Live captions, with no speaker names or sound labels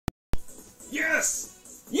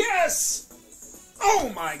Yes! Yes!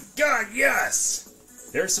 Oh my god, yes!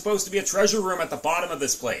 There's supposed to be a treasure room at the bottom of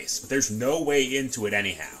this place, but there's no way into it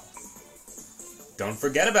anyhow. Don't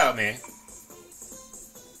forget about me.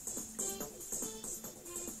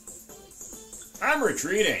 I'm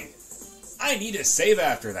retreating. I need to save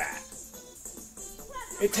after that.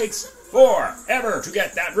 It takes forever to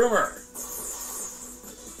get that rumor.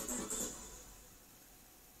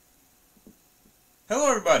 Hello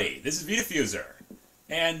everybody, this is Vdiffuser.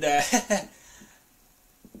 And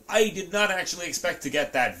I did not actually expect to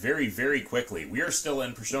get that very, very quickly. We are still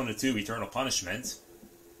in Persona 2 Eternal Punishment.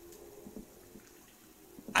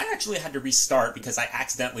 I actually had to restart because I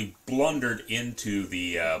accidentally blundered into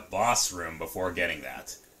the boss room before getting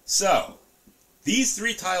that. So, these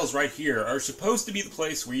three tiles right here are supposed to be the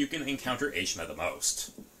place where you can encounter Ashima the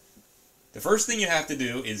most. The first thing you have to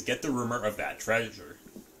do is get the rumor of that treasure.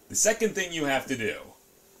 The second thing you have to do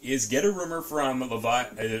is get a rumor from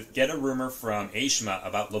Ashima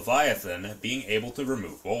about Leviathan being able to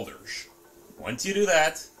remove boulders. Once you do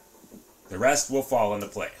that, the rest will fall into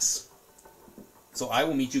place. So I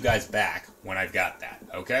will meet you guys back when I've got that,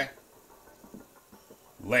 okay?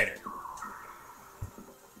 Later.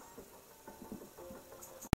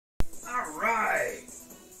 Alright!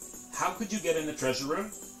 How could you get in the treasure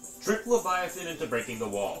room? Trick Leviathan into breaking the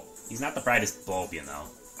wall. He's not the brightest bulb, you know.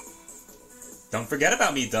 Don't forget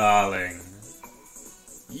about me, darling.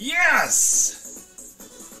 Yes!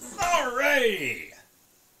 Alrighty!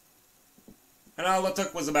 And all it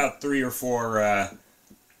took was about three or four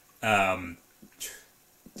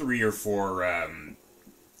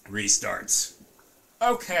restarts.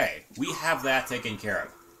 Okay, we have that taken care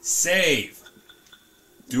of. Save!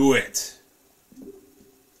 Do it!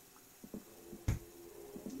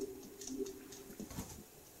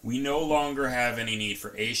 We no longer have any need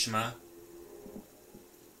for Ashima.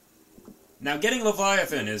 Now, getting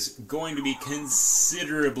Leviathan is going to be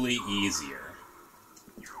considerably easier.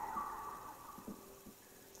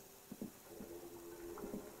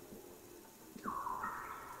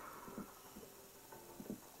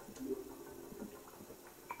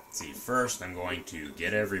 See, first I'm going to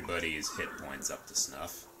get everybody's hit points up to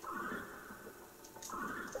snuff.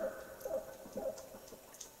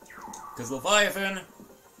 Because Leviathan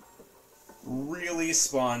really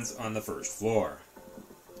spawns on the first floor.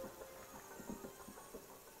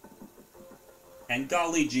 And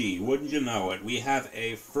golly gee, wouldn't you know it, we have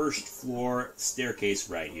a first floor staircase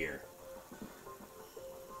right here.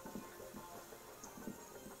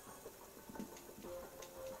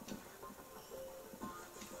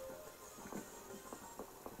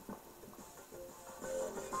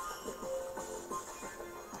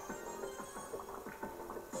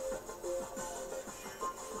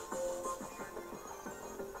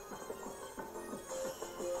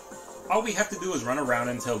 All we have to do is run around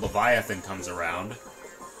until Leviathan comes around,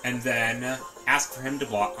 and then ask for him to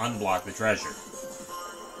unblock the treasure.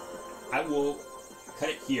 I will cut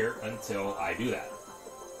it here until I do that.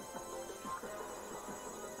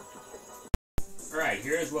 Alright,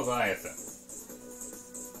 here is Leviathan.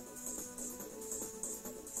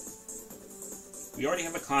 We already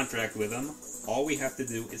have a contract with him. All we have to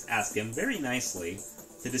do is ask him very nicely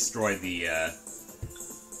to destroy the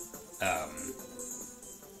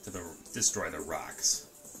rocks.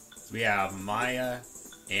 So we have Maya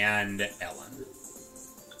and Ellen.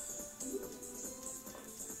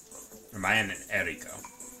 Or Maya and Eriko.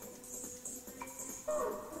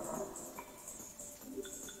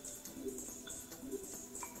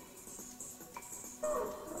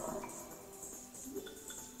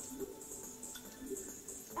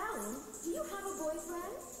 Ellen, do you have a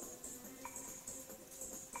boyfriend?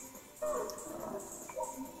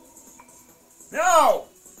 No!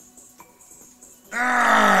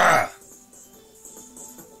 Ah!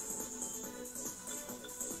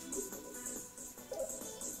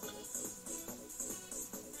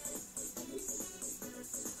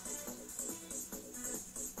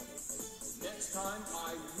 Next time,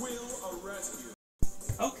 I will arrest you.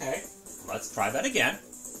 Okay, let's try that again.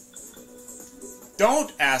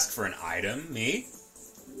 Don't ask for an item, me.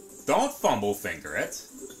 Don't fumble finger it.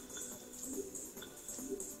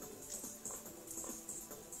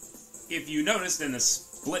 If you noticed in the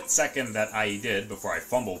split second that I did before I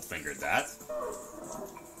fumbled fingered that,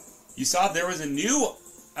 you saw there was a new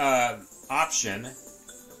option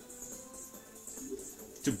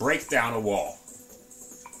to break down a wall.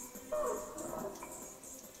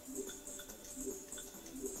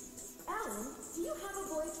 Ellen, do you have a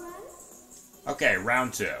boyfriend? Okay,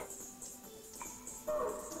 round 2.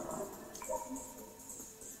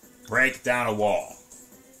 Break down a wall.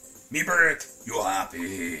 Me break, you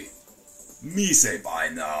happy. Me say bye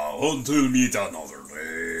now, until meet another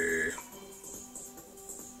day.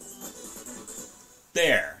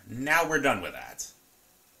 There, now we're done with that.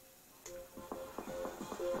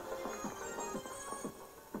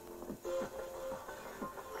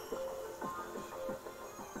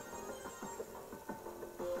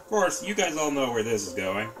 Of course, you guys all know where this is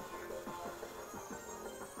going.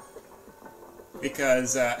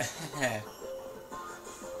 Because,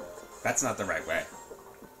 that's not the right way.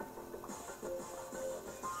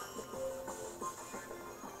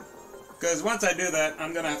 Because once I do that,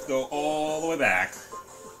 I'm gonna have to go all the way back.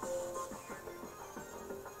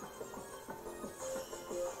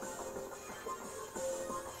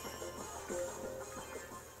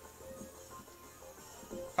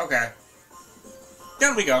 Okay.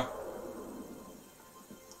 Down we go.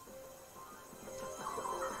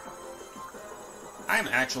 I'm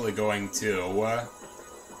actually going to,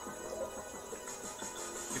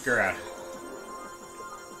 figure out.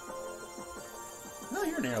 No,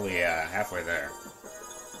 you're nearly, halfway there.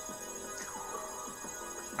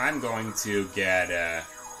 I'm going to get,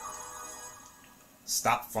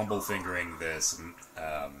 stop fumble fingering this,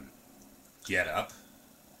 get up.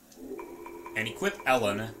 And equip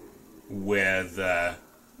Ellen with,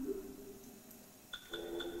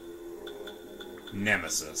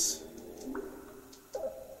 Nemesis.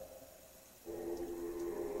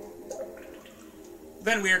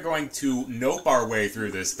 Then we are going to nope our way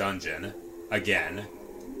through this dungeon, again,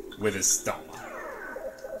 with a stoma.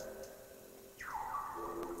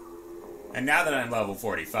 And now that I'm level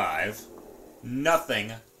 45,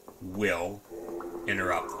 nothing will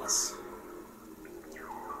interrupt us.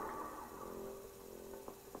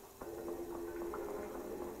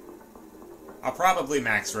 I'll probably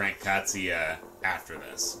max rank Katsuya after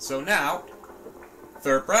this. So now,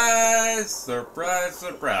 surprise, surprise,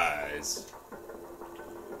 surprise.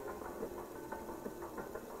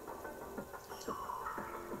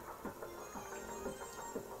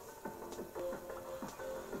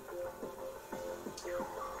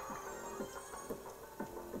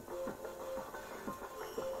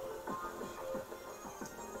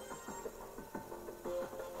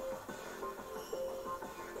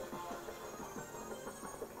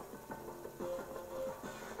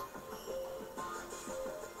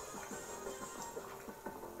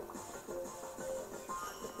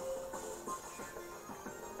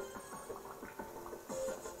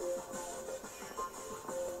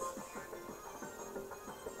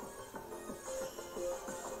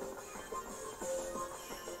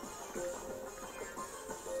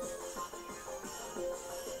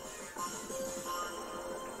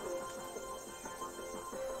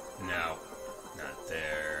 No, not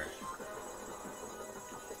there.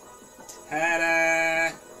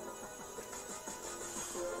 Ta-da!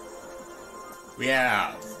 We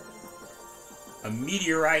have a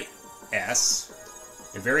Meteorite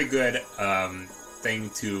S, a very good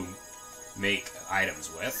thing to make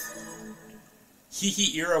items with.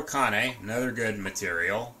 Hihi Irokane, another good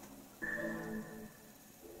material.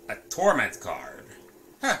 A Torment card.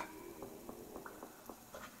 Huh.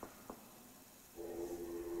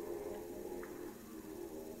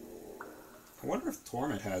 I wonder if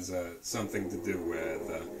Torment has something to do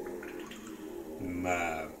with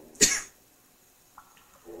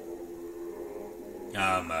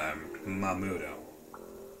Mamudo.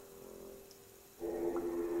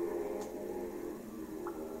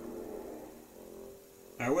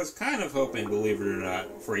 I was kind of hoping, believe it or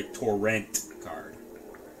not, for a Torrent card.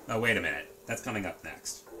 Oh, wait a minute. That's coming up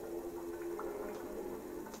next.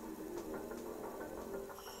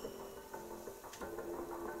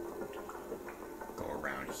 Go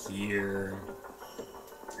around here.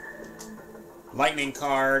 Lightning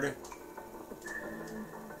card.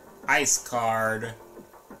 Ice card.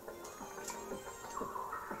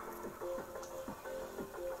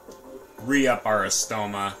 Re-up our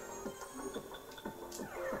Astoma.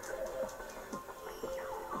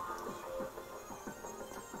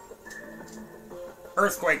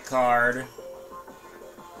 Earthquake card.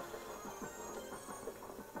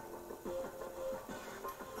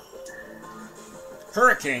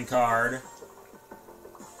 Hurricane card.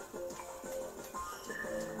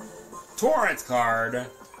 Torrent card.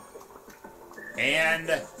 And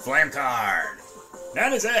Flame card.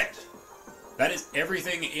 That is it. That is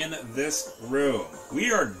everything in this room.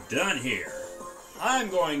 We are done here. I'm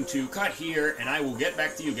going to cut here, and I will get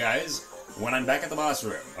back to you guys when I'm back at the boss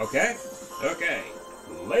room. Okay? Okay.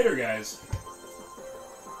 Later, guys.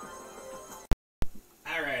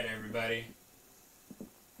 Alright, everybody.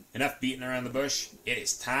 Enough beating around the bush. It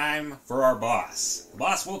is time for our boss. The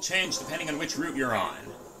boss will change depending on which route you're on.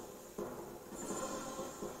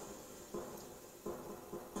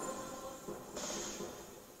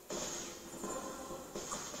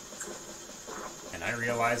 I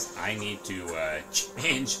realized I need to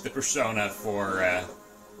change the persona for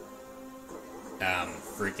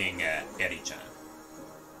freaking Eddie-chan.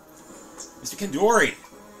 Mr. Kendori!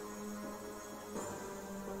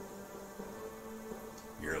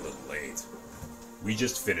 You're a little late. We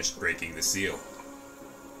just finished breaking the seal.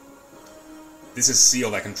 This is a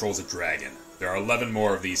seal that controls a dragon. There are 11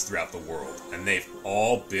 more of these throughout the world, and they've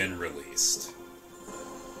all been released.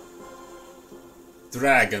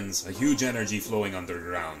 Dragons, a huge energy flowing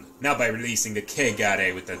underground. Now by releasing the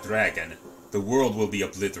Kegare with the dragon, the world will be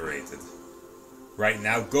obliterated. Right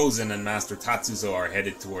now, Gozen and Master Tatsuzo are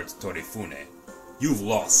headed towards Torifune. You've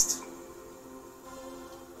lost.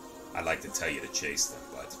 I'd like to tell you to chase them,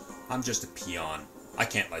 but I'm just a peon. I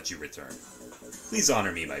can't let you return. Please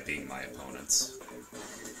honor me by being my opponents.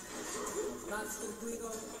 Master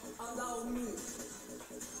Guido, allow me.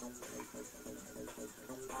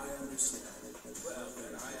 I understand. Well,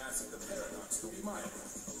 then I ask the paradox to be mine.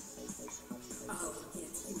 I'll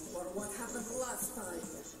get you for what happened last time.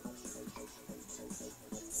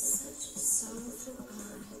 Such sorrowful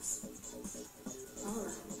eyes.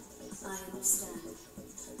 Alright, I understand.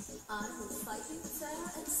 I will fight you fair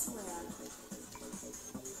and square.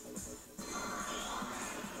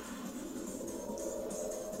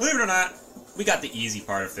 Believe it or not, we got the easy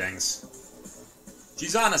part of things.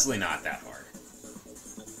 She's honestly not that hard.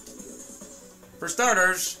 For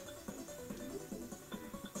starters,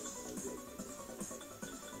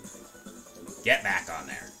 get back on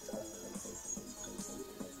there.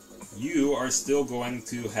 You are still going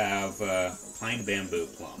to have Pine Bamboo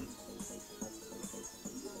Plum.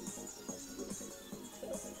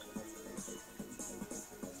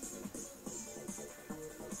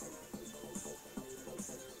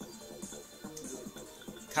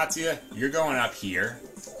 Katsuya, you're going up here.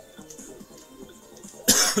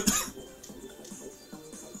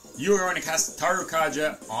 You are going to cast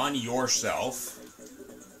Tarukaja on yourself.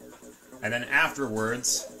 And then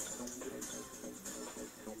afterwards,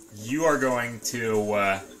 you are going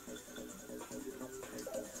to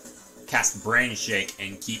cast Brain Shake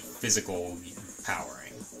and keep physical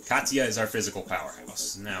powering. Katsuya is our physical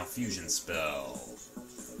powerhouse. Now, fusion spell.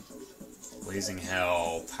 Blazing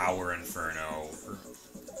Hell, Power Inferno.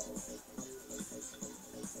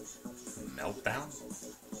 Meltdown?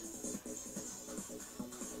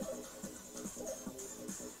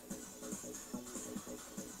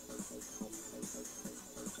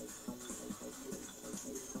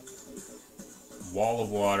 Wall of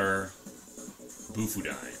Water,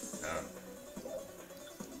 Bufudine.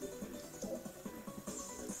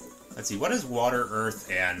 Let's see, what is Water, Earth,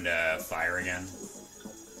 and Fire again?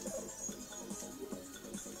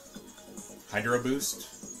 Hydro Boost?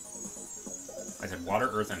 I said Water,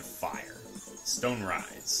 Earth, and Fire. Stone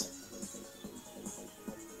Rise.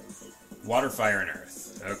 Water, Fire, and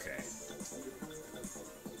Earth. Okay.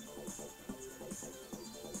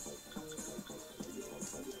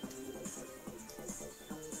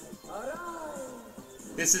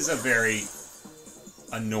 This is a very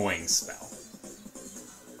annoying spell.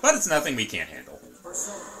 But it's nothing we can't handle.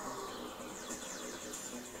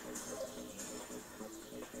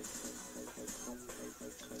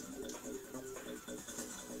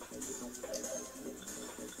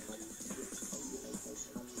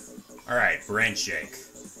 Alright, Brain Shake.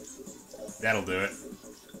 That'll do it.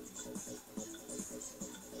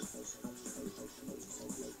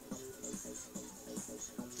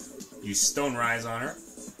 Use Stone Rise on her.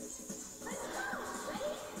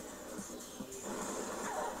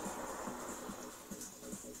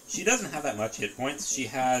 She doesn't have that much hit points. She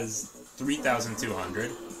has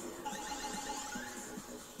 3,200.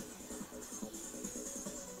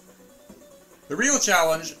 The real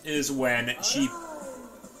challenge is when she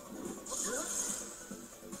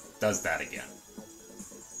does that again.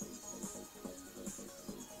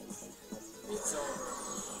 It's over.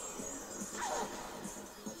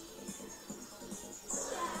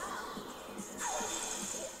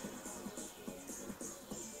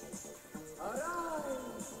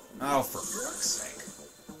 Oh, for fuck's sake.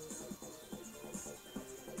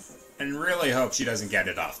 And really hope she doesn't get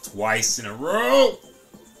it off twice in a row!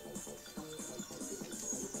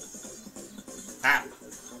 Ah!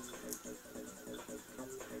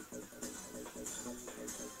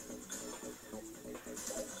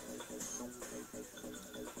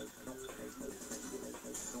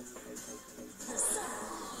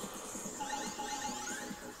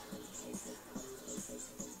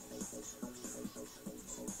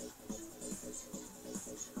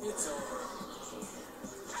 It's over.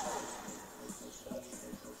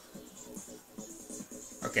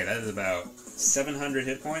 Okay, that is about 700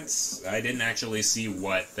 hit points. I didn't actually see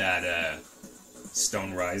what that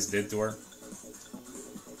Stone Rise did to her.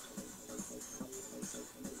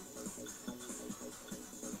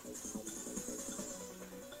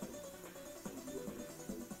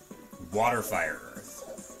 Water, Fire, Earth.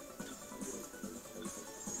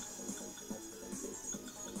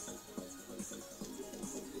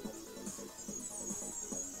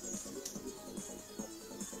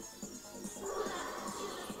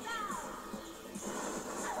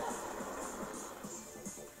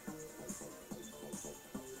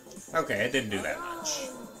 Okay, it didn't do that much.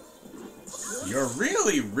 You're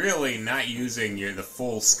really not using the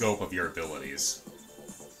full scope of your abilities.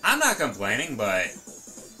 I'm not complaining, but...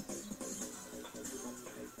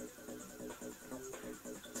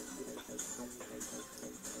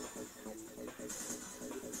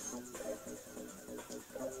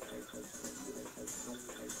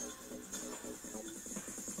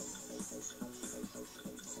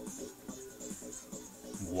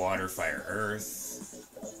 Water, Fire, Earth.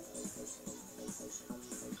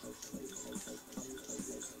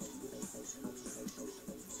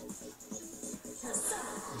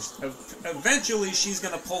 Eventually, she's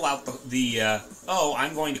gonna pull out oh,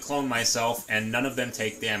 I'm going to clone myself, and none of them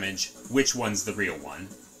take damage. Which one's the real one?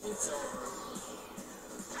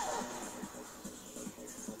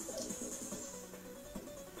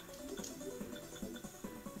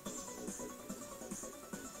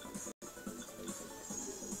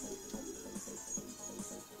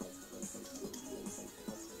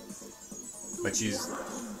 But she's...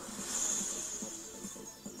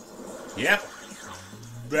 Yep.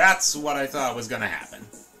 That's what I thought was gonna happen.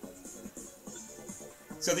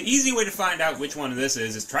 So the easy way to find out which one this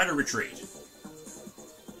is try to retreat.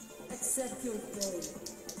 Accept your fate.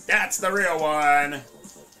 That's the real one!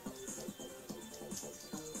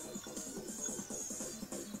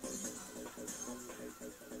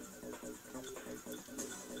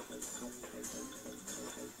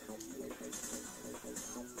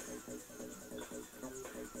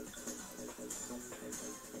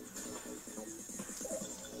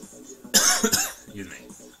 Excuse me.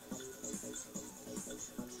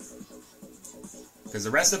 Because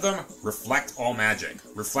the rest of them reflect all magic.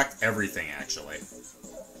 Reflect everything, actually.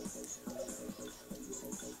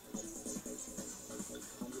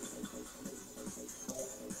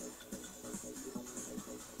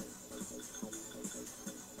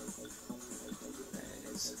 That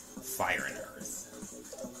is Fire and Earth.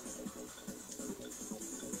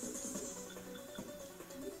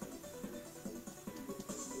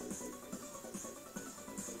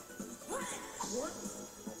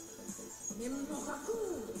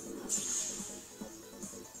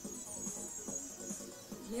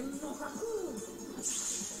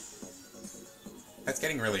 That's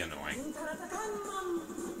getting really annoying.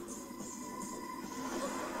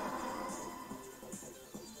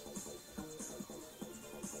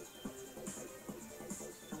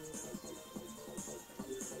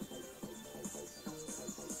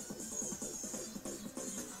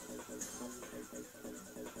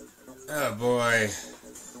 Oh boy.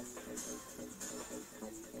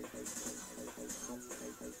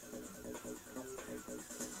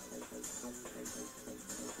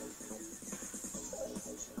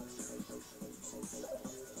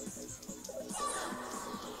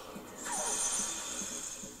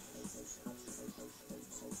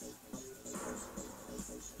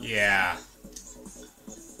 Yeah.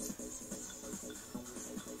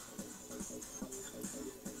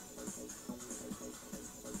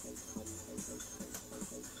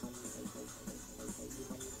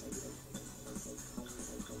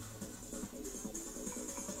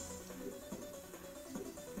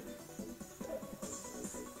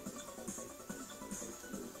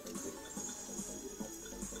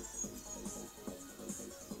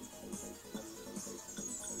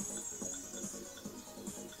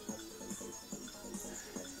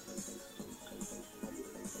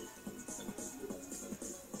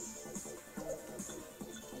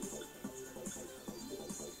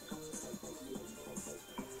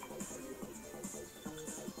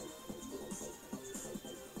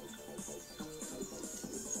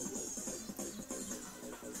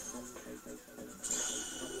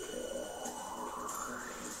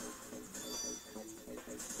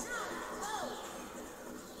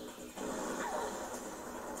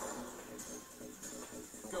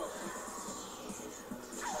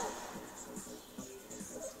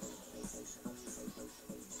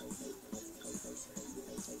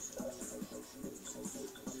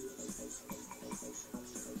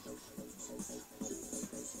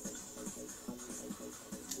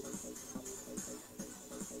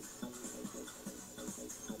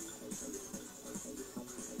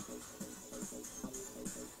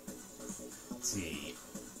 see.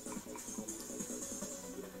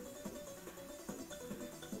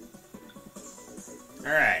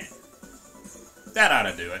 Alright. That ought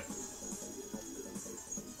to do it.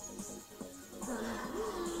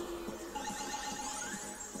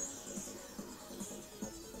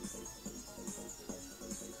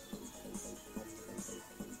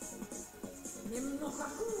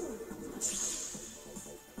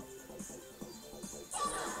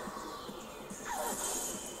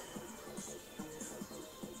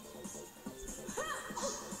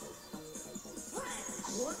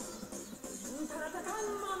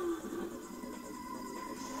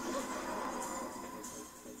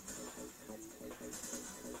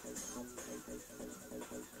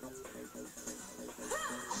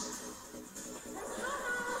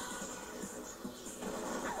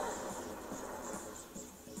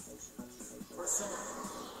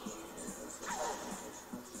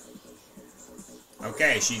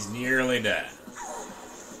 Okay, she's nearly done.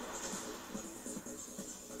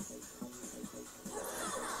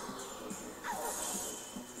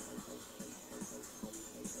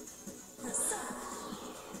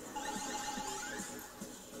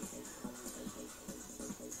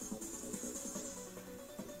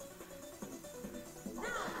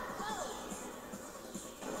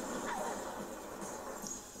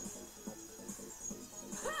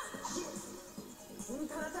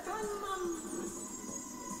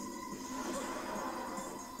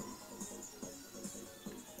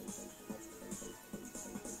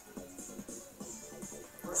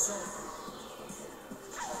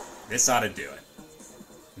 This ought to do it.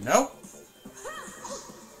 Nope.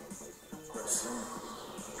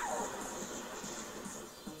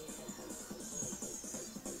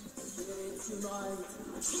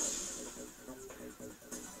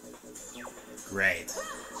 Great.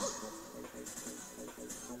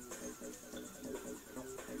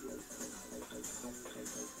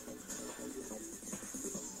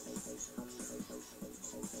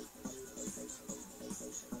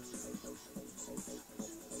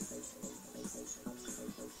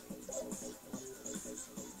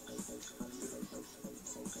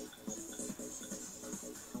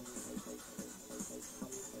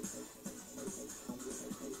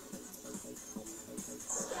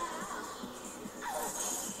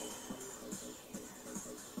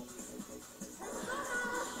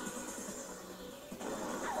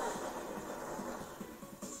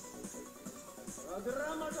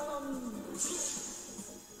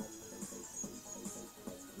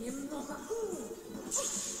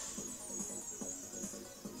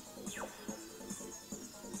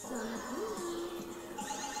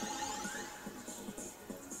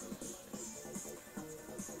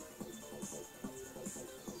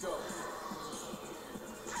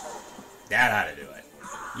 That ought to do it.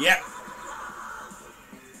 Yep.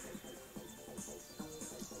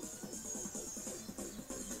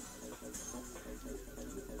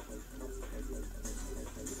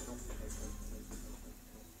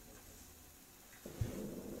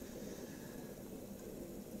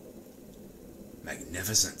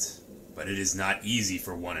 Magnificent. But it is not easy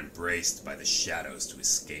for one embraced by the shadows to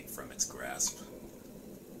escape from its grasp.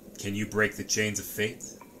 Can you break the chains of fate?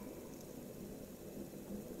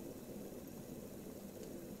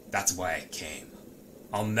 That's why I came.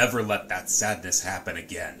 I'll never let that sadness happen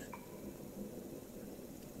again.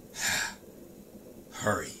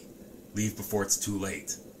 Hurry. Leave before it's too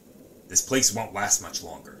late. This place won't last much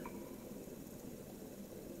longer.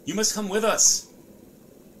 You must come with us.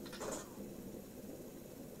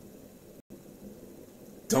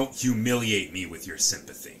 Don't humiliate me with your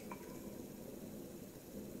sympathy.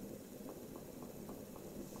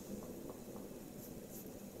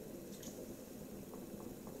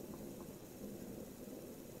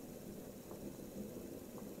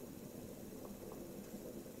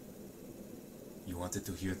 You wanted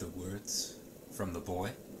to hear the words from the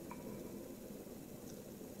boy?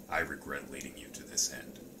 I regret leading you to this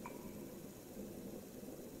end.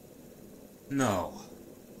 No,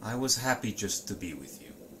 I was happy just to be with you.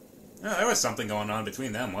 Oh, there was something going on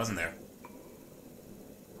between them, wasn't there?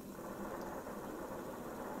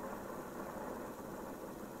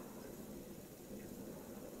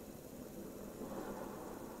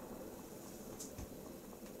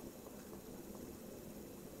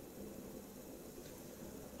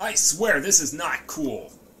 I swear this is not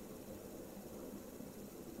cool.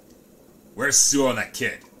 Where's Sue and that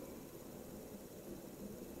kid?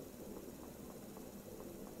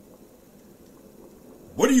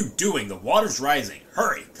 What are you doing? The water's rising.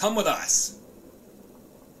 Hurry, come with us.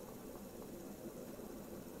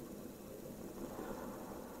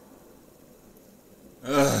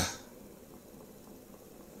 Ugh.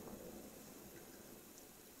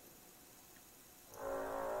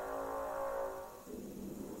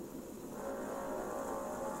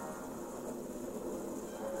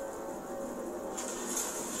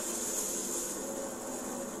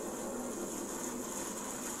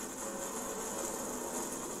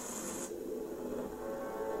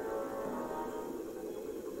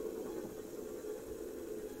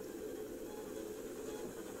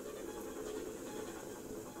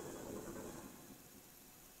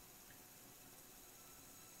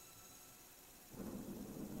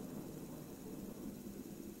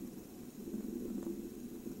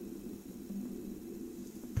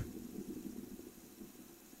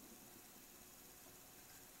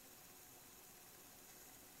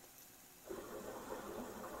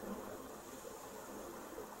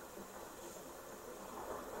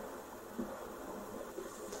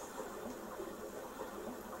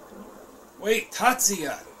 Wait,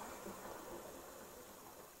 Tatsuya!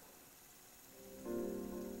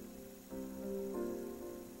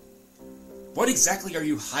 What exactly are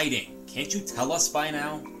you hiding? Can't you tell us by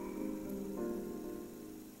now?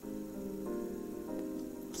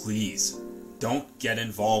 Please, don't get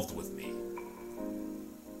involved with me.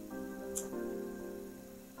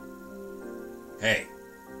 Hey,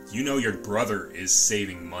 you know your brother is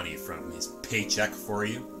saving money from his paycheck for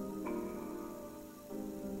you?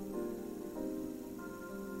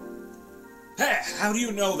 Hey, how do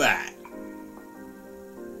you know that?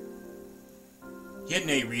 He had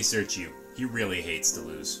Nate research you. He really hates to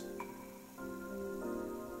lose.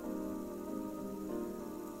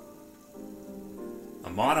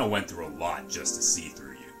 Amana went through a lot just to see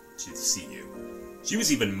you. She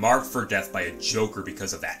was even marked for death by a Joker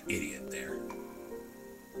because of that idiot there.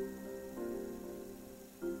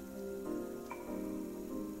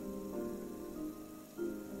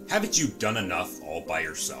 Haven't you done enough all by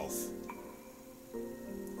yourself?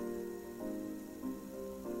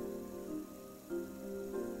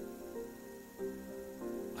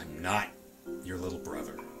 I'm not your little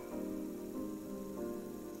brother.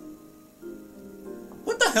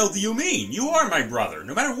 What the hell do you mean? You are my brother,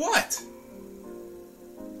 no matter what!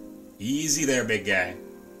 Easy there, big guy.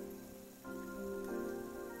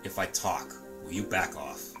 If I talk, will you back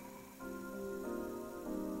off?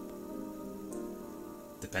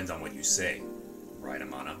 Depends on what you say, right,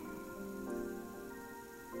 Amana?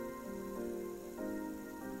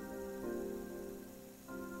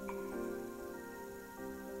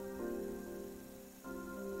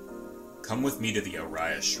 Come with me to the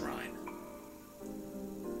Araya Shrine.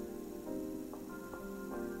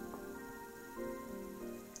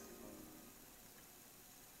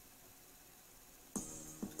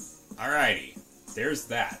 Alrighty, there's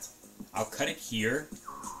that. I'll cut it here,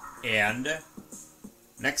 and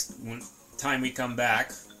next time we come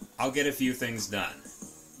back, I'll get a few things done.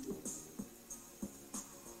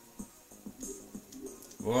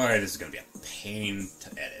 Boy, this is going to be a pain to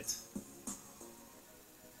edit.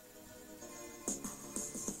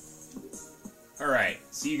 Alright,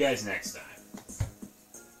 see you guys next time.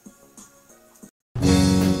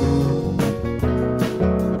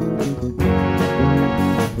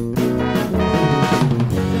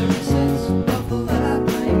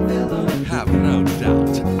 Have no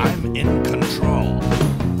doubt, I'm in control.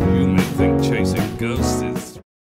 You may think chasing ghosts